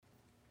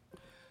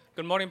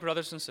Good morning,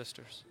 brothers and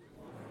sisters.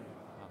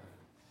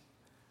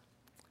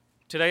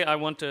 Today I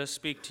want to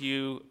speak to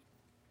you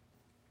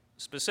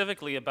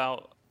specifically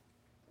about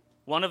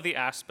one of the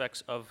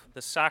aspects of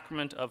the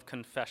sacrament of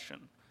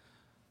confession,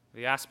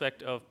 the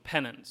aspect of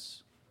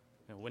penance.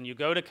 When you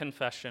go to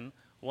confession,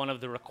 one of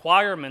the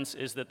requirements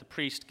is that the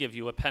priest give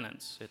you a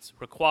penance. It's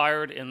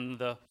required in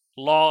the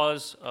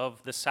laws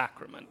of the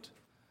sacrament.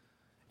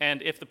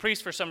 And if the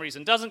priest for some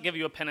reason doesn't give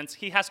you a penance,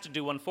 he has to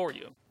do one for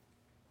you.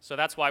 So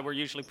that's why we're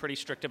usually pretty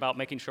strict about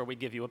making sure we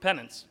give you a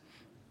penance.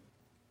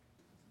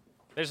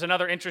 There's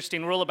another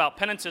interesting rule about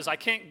penances. I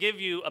can't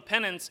give you a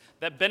penance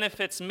that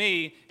benefits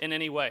me in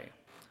any way.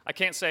 I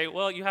can't say,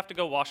 well, you have to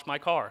go wash my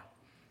car.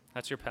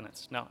 That's your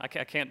penance. No, I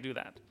can't do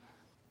that.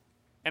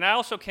 And I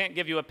also can't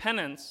give you a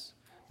penance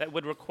that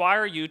would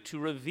require you to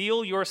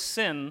reveal your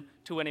sin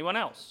to anyone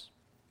else.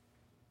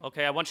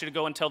 Okay, I want you to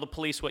go and tell the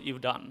police what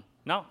you've done.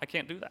 No, I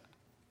can't do that.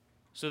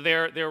 So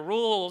there are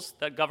rules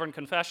that govern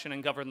confession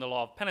and govern the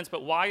law of penance,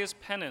 but why is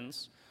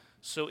penance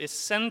so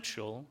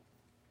essential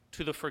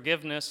to the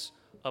forgiveness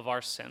of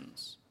our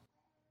sins?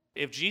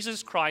 If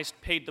Jesus Christ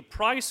paid the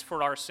price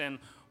for our sin,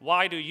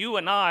 why do you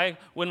and I,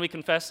 when we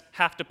confess,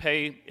 have to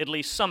pay at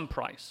least some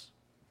price?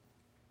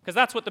 Because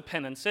that's what the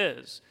penance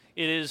is.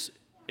 It is,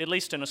 at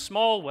least in a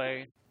small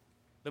way,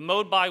 the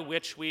mode by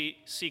which we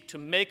seek to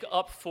make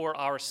up for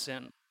our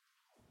sin.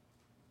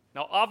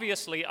 Now,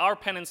 obviously, our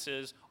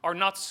penances are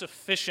not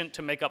sufficient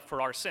to make up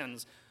for our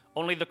sins.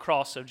 Only the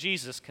cross of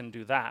Jesus can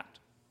do that.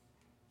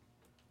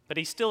 But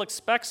he still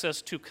expects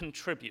us to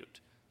contribute,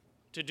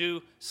 to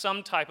do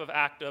some type of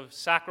act of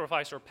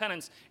sacrifice or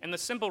penance. And the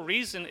simple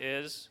reason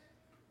is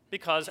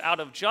because out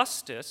of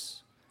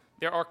justice,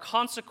 there are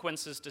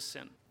consequences to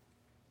sin.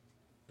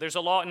 There's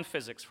a law in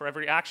physics. For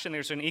every action,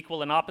 there's an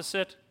equal and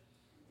opposite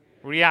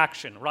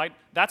reaction, right?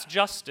 That's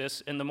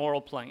justice in the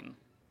moral plane.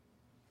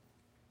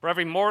 For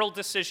every moral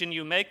decision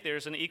you make,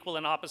 there's an equal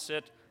and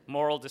opposite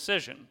moral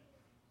decision.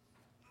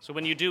 So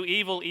when you do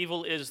evil,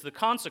 evil is the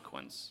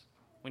consequence.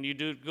 When you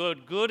do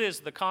good, good is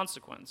the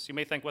consequence. You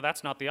may think, well,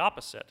 that's not the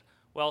opposite.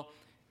 Well,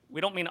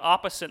 we don't mean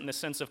opposite in the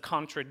sense of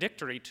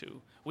contradictory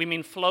to. We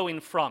mean flowing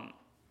from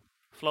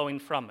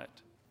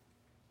it.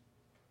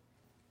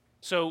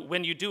 So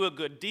when you do a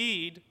good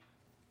deed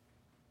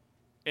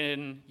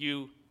and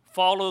you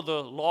follow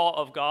the law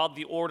of God,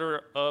 the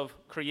order of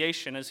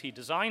creation as he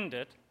designed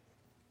it,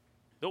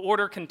 the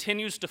order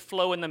continues to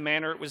flow in the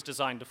manner it was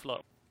designed to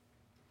flow.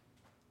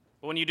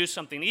 But when you do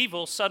something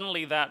evil,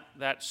 suddenly that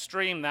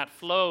stream, that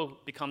flow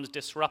becomes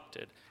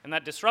disrupted. And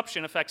that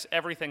disruption affects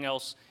everything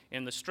else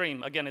in the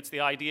stream. Again, it's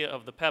the idea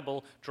of the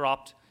pebble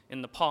dropped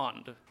in the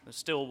pond, the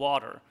still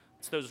water.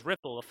 It's those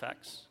ripple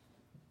effects.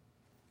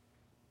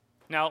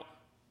 Now,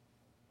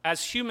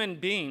 as human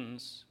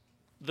beings,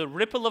 the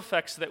ripple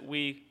effects that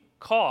we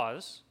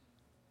cause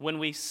when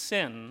we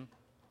sin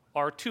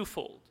are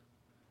twofold.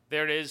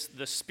 There is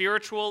the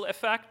spiritual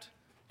effect,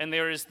 and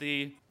there is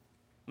the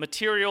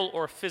material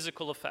or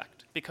physical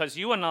effect. Because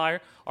you and I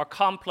are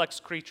complex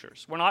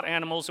creatures. We're not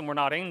animals and we're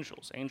not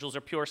angels. Angels are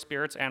pure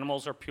spirits,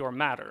 animals are pure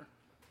matter.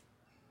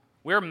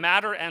 We're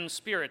matter and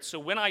spirit. So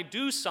when I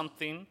do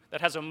something that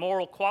has a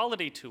moral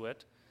quality to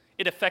it,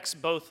 it affects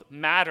both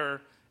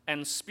matter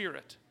and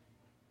spirit.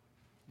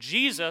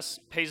 Jesus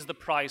pays the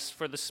price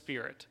for the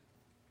spirit.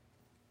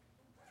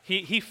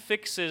 He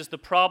fixes the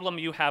problem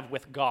you have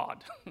with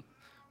God.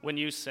 When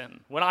you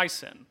sin, when I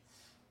sin.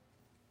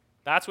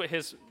 That's what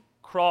his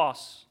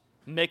cross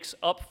makes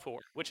up for,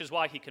 which is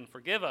why he can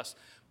forgive us.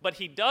 But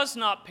he does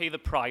not pay the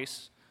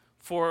price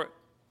for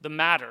the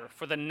matter,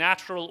 for the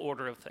natural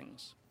order of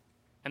things.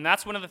 And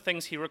that's one of the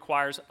things he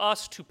requires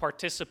us to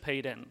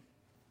participate in.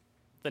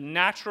 The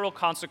natural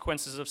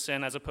consequences of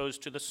sin as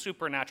opposed to the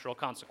supernatural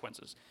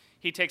consequences.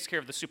 He takes care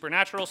of the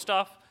supernatural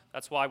stuff.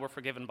 That's why we're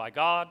forgiven by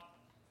God.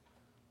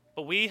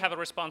 But we have a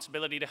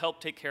responsibility to help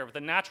take care of the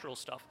natural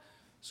stuff.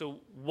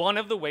 So one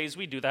of the ways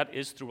we do that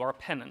is through our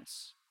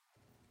penance.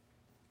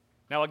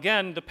 Now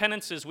again, the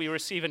penances we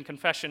receive in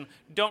confession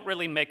don't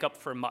really make up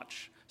for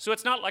much. So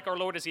it's not like our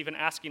Lord is even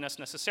asking us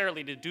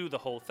necessarily to do the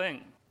whole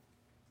thing.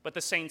 But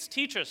the saints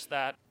teach us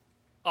that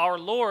our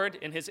Lord,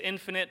 in his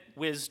infinite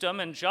wisdom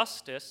and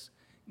justice,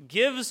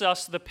 gives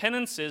us the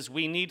penances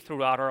we need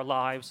throughout our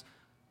lives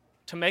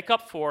to make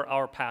up for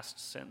our past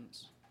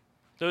sins.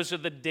 Those are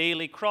the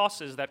daily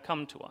crosses that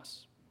come to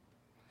us.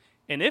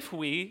 And if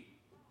we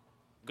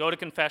go to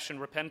confession,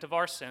 repent of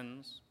our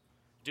sins,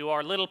 do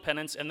our little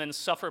penance, and then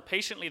suffer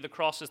patiently the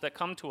crosses that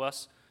come to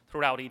us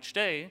throughout each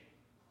day,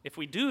 if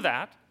we do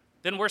that,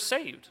 then we're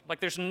saved. Like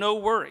there's no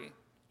worry.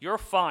 You're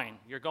fine.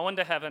 You're going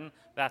to heaven.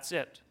 That's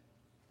it.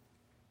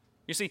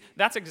 You see,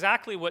 that's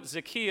exactly what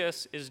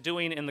Zacchaeus is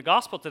doing in the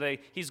gospel today.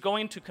 He's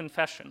going to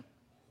confession.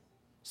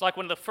 It's like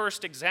one of the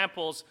first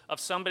examples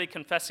of somebody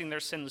confessing their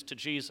sins to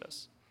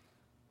Jesus.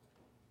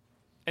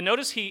 And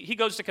notice he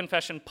goes to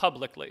confession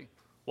publicly.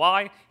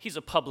 Why? He's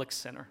a public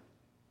sinner.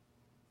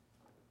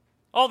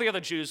 All the other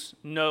Jews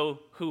know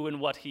who and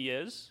what he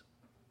is.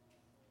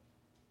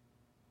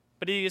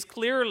 But he is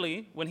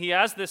clearly, when he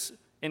has this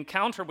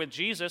encounter with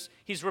Jesus,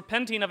 he's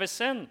repenting of his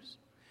sins.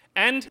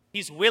 And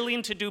he's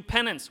willing to do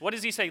penance. What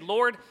does he say?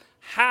 Lord,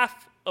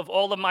 half of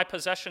all of my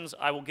possessions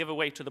I will give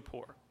away to the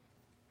poor.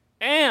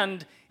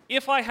 And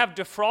if I have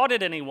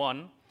defrauded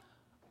anyone,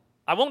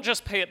 I won't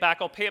just pay it back,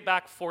 I'll pay it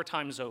back 4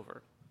 times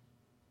over.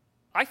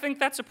 I think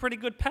that's a pretty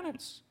good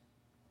penance.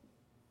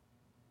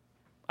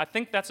 I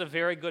think that's a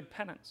very good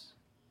penance.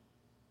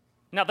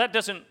 Now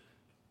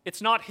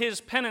it's not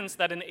his penance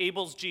that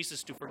enables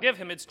Jesus to forgive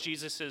him, it's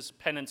Jesus'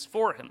 penance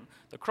for him,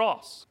 the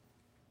cross.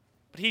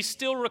 But he's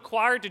still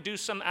required to do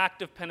some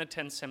act of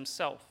penitence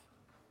himself.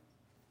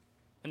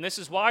 And this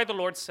is why the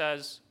Lord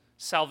says,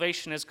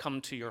 salvation has come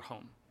to your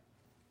home.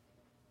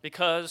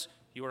 Because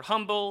you are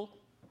humble,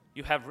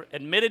 you have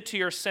admitted to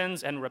your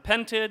sins and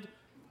repented,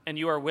 and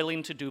you are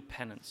willing to do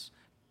penance.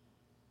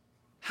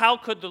 How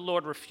could the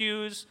Lord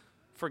refuse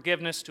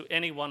forgiveness to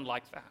anyone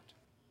like that?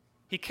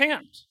 He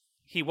can't.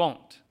 He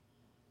won't.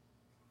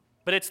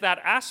 But it's that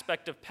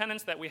aspect of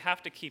penance that we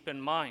have to keep in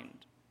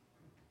mind.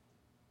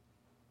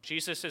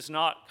 Jesus is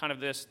not kind of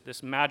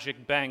this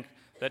magic bank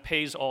that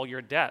pays all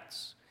your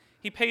debts.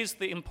 He pays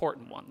the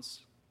important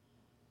ones.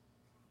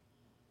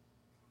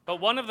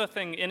 But one of the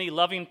things any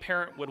loving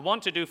parent would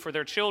want to do for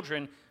their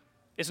children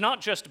is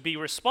not just be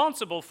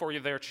responsible for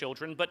their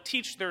children, but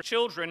teach their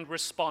children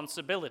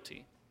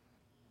responsibility.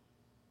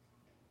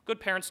 Good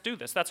parents do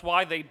this. That's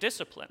why they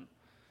discipline.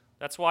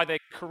 That's why they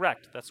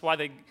correct. That's why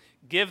they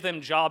give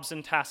them jobs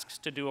and tasks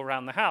to do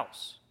around the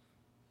house.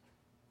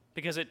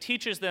 Because it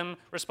teaches them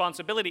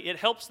responsibility. It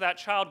helps that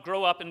child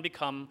grow up and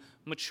become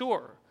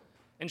mature.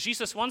 And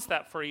Jesus wants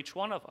that for each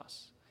one of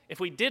us. If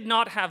we did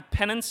not have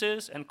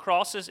penances and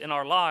crosses in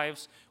our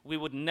lives, we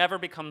would never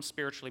become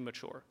spiritually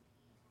mature.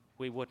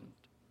 We wouldn't.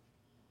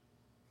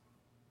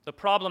 The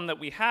problem that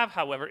we have,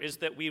 however, is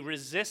that we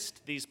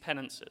resist these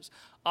penances.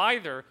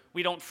 Either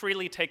we don't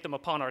freely take them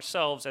upon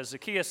ourselves, as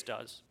Zacchaeus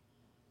does.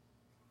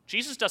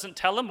 Jesus doesn't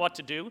tell him what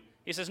to do.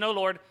 He says, no,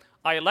 Lord,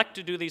 I elect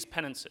to do these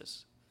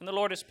penances. And the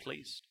Lord is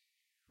pleased.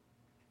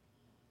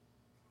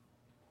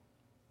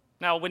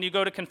 Now, when you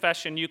go to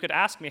confession, you could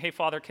ask me, hey,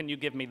 Father, can you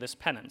give me this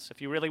penance?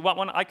 If you really want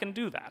one, I can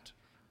do that.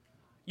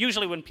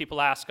 Usually when people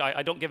ask,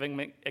 I don't give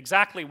them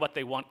exactly what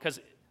they want, because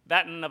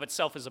that in and of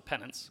itself is a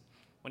penance,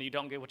 when you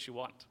don't get what you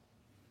want.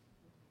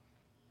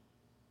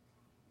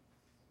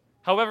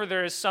 However,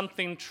 there is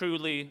something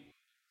truly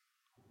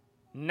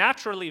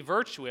naturally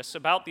virtuous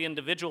about the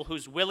individual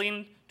who's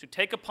willing to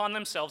take upon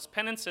themselves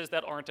penances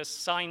that aren't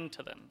assigned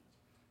to them.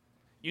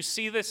 You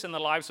see this in the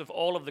lives of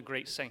all of the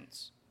great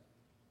saints,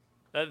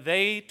 that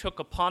they took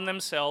upon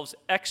themselves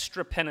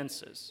extra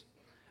penances,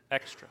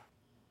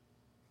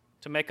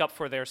 to make up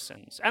for their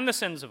sins and the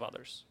sins of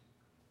others.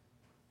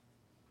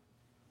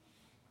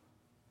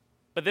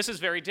 But this is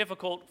very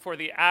difficult for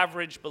the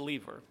average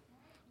believer.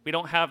 We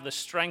don't have the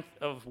strength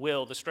of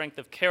will, the strength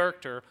of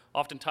character,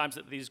 oftentimes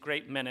that these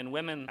great men and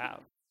women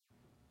have.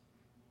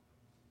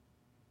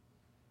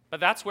 But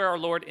that's where our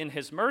Lord, in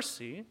his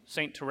mercy,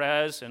 St.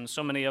 Therese and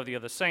so many of the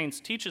other saints,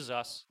 teaches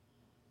us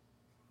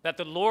that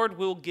the Lord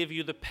will give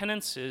you the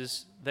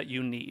penances that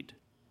you need.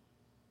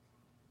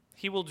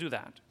 He will do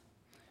that.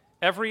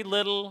 Every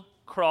little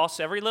cross,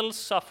 every little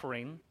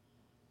suffering,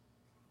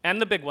 and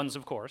the big ones,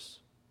 of course,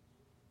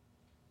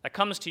 that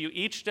comes to you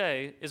each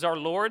day is our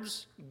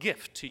Lord's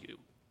gift to you.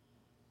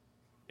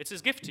 It's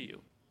his gift to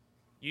you.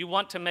 You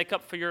want to make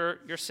up for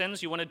your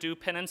sins? You want to do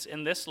penance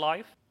in this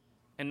life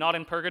and not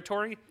in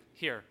purgatory?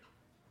 Here,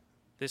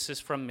 this is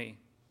from me.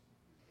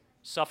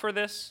 Suffer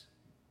this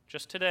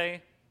just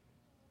today,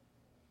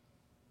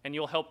 and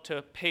you'll help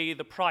to pay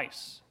the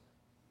price,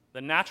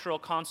 the natural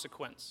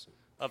consequence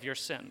of your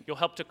sin. You'll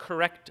help to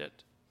correct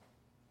it.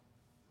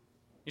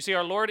 You see,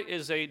 our Lord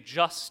is a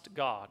just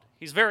God.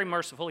 He's very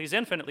merciful. He's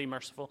infinitely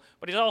merciful,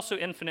 but he's also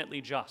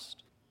infinitely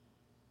just.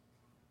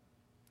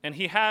 And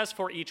he has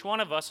for each one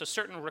of us a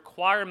certain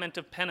requirement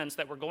of penance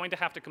that we're going to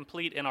have to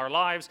complete in our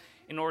lives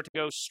in order to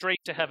go straight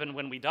to heaven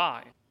when we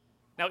die.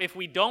 Now, if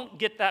we don't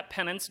get that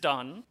penance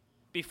done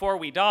before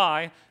we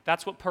die,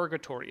 that's what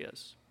purgatory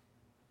is.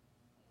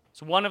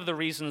 It's one of the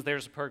reasons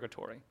there's a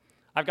purgatory.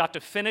 I've got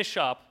to finish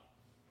up,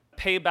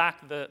 pay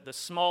back the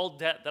small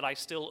debt that I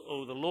still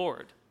owe the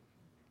Lord.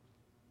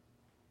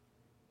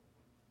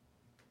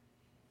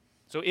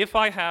 So if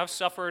I have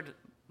suffered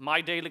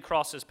my daily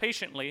crosses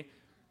patiently,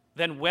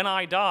 then when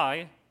I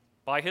die,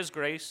 by his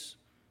grace,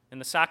 in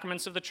the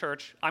sacraments of the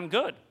church, I'm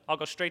good. I'll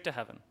go straight to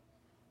heaven.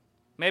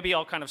 Maybe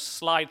I'll kind of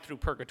slide through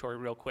purgatory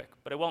real quick,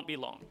 but it won't be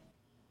long.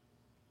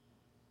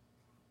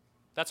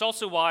 That's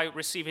also why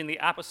receiving the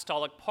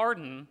apostolic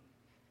pardon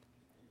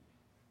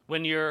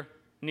when you're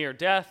near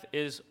death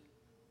is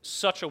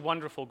such a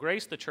wonderful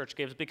grace the church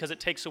gives, because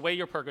it takes away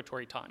your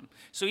purgatory time.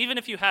 So even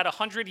if you had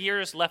 100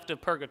 years left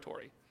of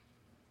purgatory,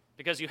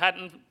 because you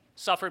hadn't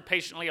suffered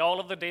patiently all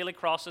of the daily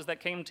crosses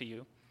that came to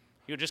you,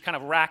 you just kind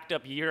of racked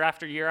up year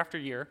after year after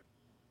year,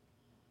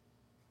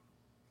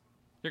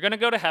 you're going to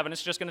go to heaven.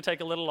 It's just going to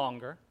take a little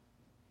longer.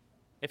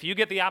 If you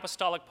get the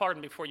apostolic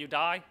pardon before you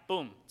die,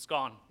 boom, it's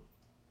gone.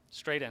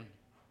 Straight in.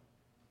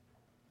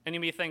 And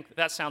you may think,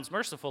 that sounds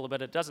merciful,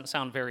 but it doesn't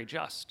sound very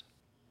just.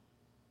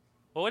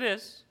 Well, it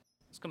is.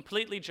 It's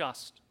completely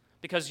just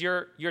because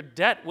your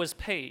debt was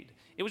paid.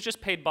 It was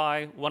just paid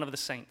by one of the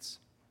saints.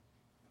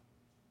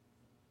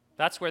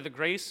 That's where the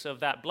grace of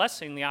that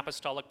blessing, the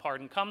apostolic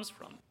pardon, comes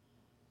from.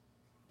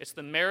 It's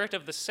the merit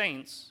of the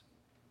saints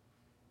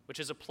which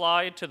is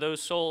applied to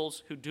those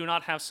souls who do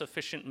not have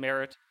sufficient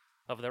merit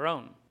of their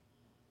own.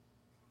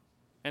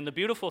 And the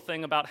beautiful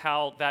thing about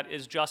how that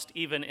is just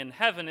even in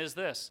heaven is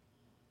this,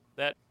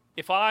 that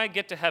if I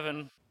get to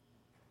heaven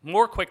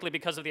more quickly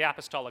because of the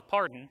apostolic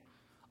pardon,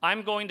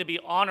 I'm going to be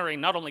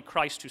honoring not only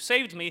Christ who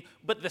saved me,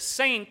 but the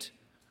saint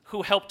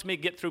who helped me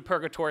get through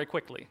purgatory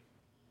quickly.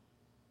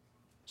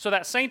 So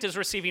that saint is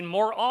receiving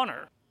more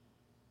honor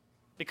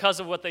because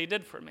of what they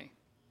did for me.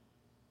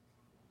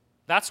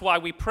 That's why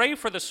we pray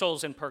for the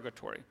souls in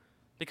purgatory,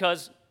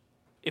 because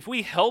if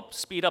we help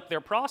speed up their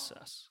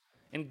process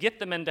and get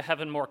them into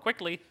heaven more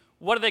quickly,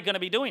 what are they going to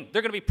be doing?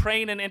 They're going to be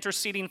praying and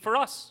interceding for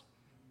us.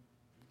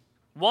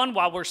 One,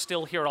 while we're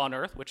still here on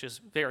earth, which is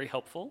very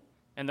helpful,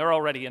 and they're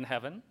already in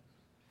heaven.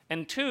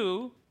 And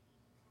two,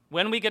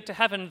 when we get to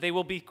heaven, they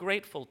will be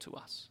grateful to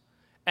us,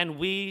 and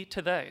we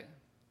to they.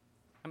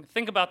 I mean,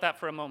 think about that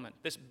for a moment.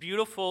 This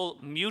beautiful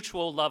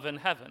mutual love in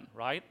heaven,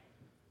 right?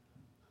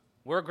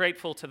 We're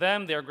grateful to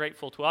them, they're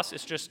grateful to us.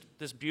 It's just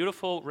this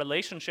beautiful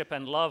relationship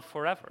and love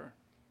forever.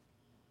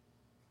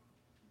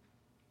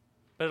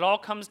 But it all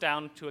comes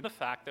down to the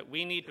fact that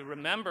we need to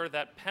remember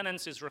that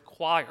penance is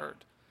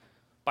required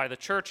by the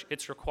church,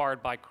 it's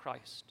required by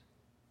Christ.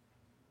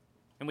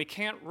 And we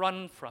can't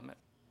run from it.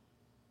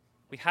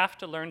 We have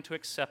to learn to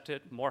accept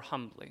it more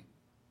humbly.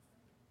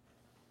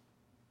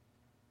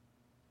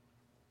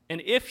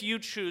 And if you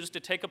choose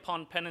to take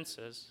upon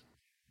penances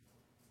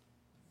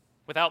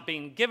without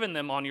being given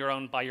them on your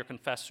own by your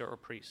confessor or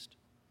priest,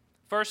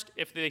 first,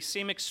 if they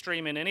seem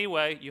extreme in any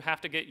way, you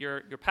have to get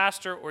your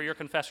pastor or your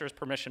confessor's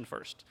permission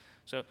first.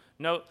 So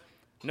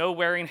no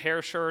wearing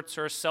hair shirts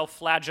or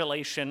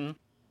self-flagellation.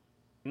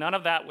 None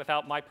of that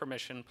without my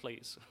permission,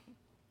 please.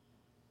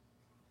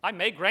 I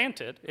may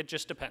grant it, it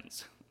just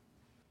depends.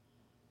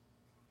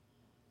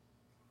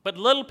 But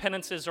little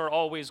penances are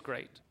always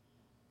great.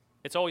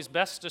 It's always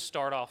best to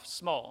start off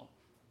small,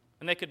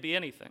 and they could be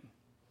anything.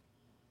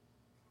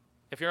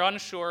 If you're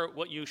unsure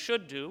what you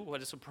should do,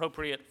 what is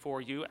appropriate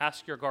for you,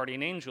 ask your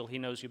guardian angel. He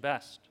knows you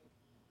best.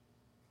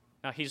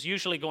 Now, he's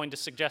usually going to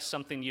suggest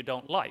something you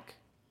don't like,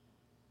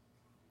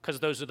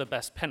 because those are the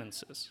best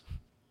penances.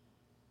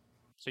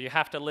 So you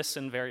have to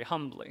listen very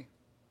humbly.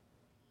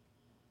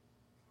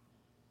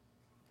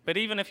 But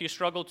even if you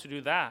struggle to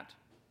do that,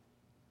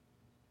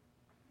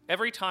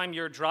 every time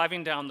you're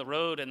driving down the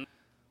road and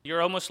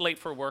you're almost late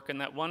for work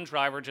and that one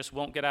driver just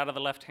won't get out of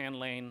the left-hand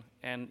lane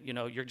and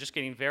you're just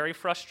getting very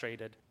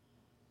frustrated,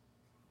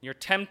 you're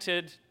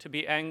tempted to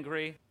be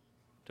angry,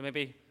 to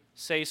maybe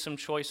say some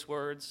choice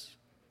words,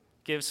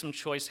 give some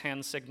choice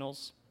hand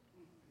signals.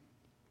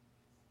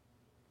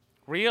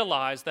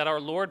 Realize that our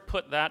Lord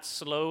put that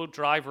slow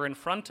driver in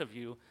front of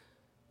you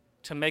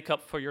to make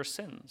up for your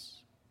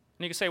sins.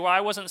 And you can say, well, I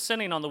wasn't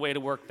sinning on the way to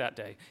work that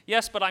day.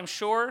 Yes, but I'm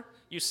sure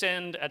you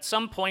sinned at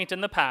some point in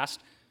the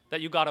past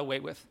that you got away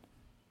with,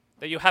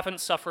 that you haven't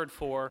suffered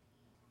for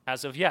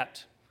as of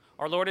yet.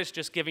 Our Lord is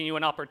just giving you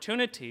an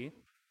opportunity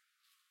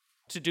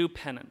to do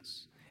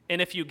penance.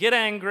 And if you get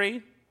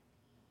angry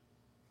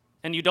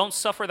and you don't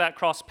suffer that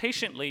cross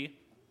patiently,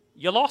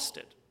 you lost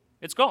it.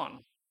 It's gone.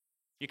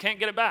 You can't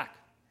get it back.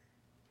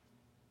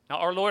 Now,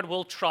 our Lord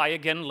will try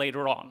again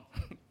later on.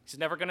 He's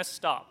never going to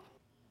stop.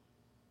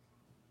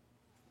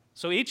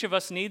 So each of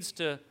us needs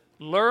to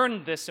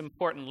learn this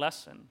important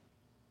lesson.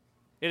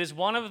 It is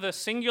one of the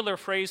singular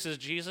phrases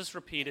Jesus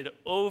repeated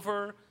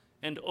over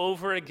and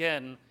over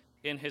again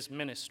in his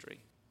ministry.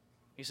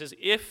 He says,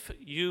 if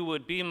you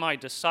would be my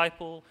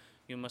disciple,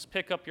 you must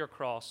pick up your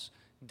cross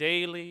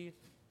daily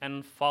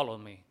and follow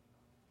me.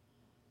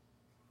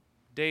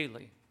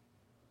 Daily.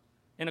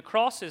 And a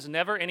cross is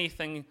never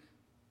anything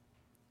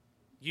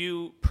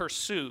you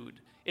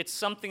pursued. It's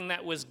something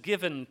that was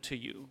given to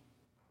you.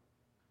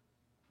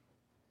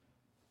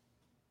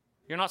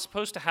 You're not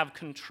supposed to have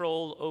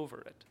control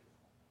over it.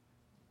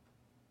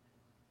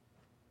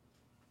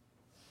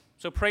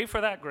 So pray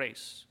for that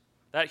grace,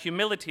 that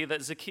humility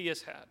that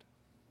Zacchaeus had,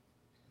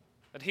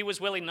 that he was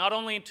willing not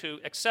only to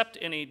accept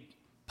any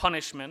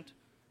punishment,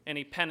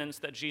 any penance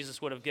that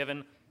Jesus would have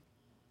given,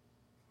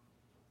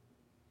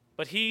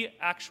 but he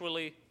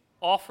actually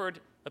offered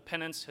a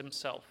penance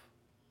himself.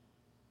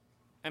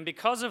 And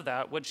because of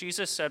that, what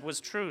Jesus said was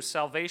true.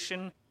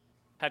 Salvation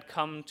had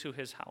come to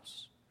his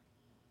house.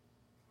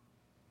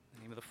 In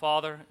the name of the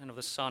Father, and of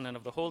the Son, and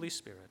of the Holy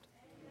Spirit.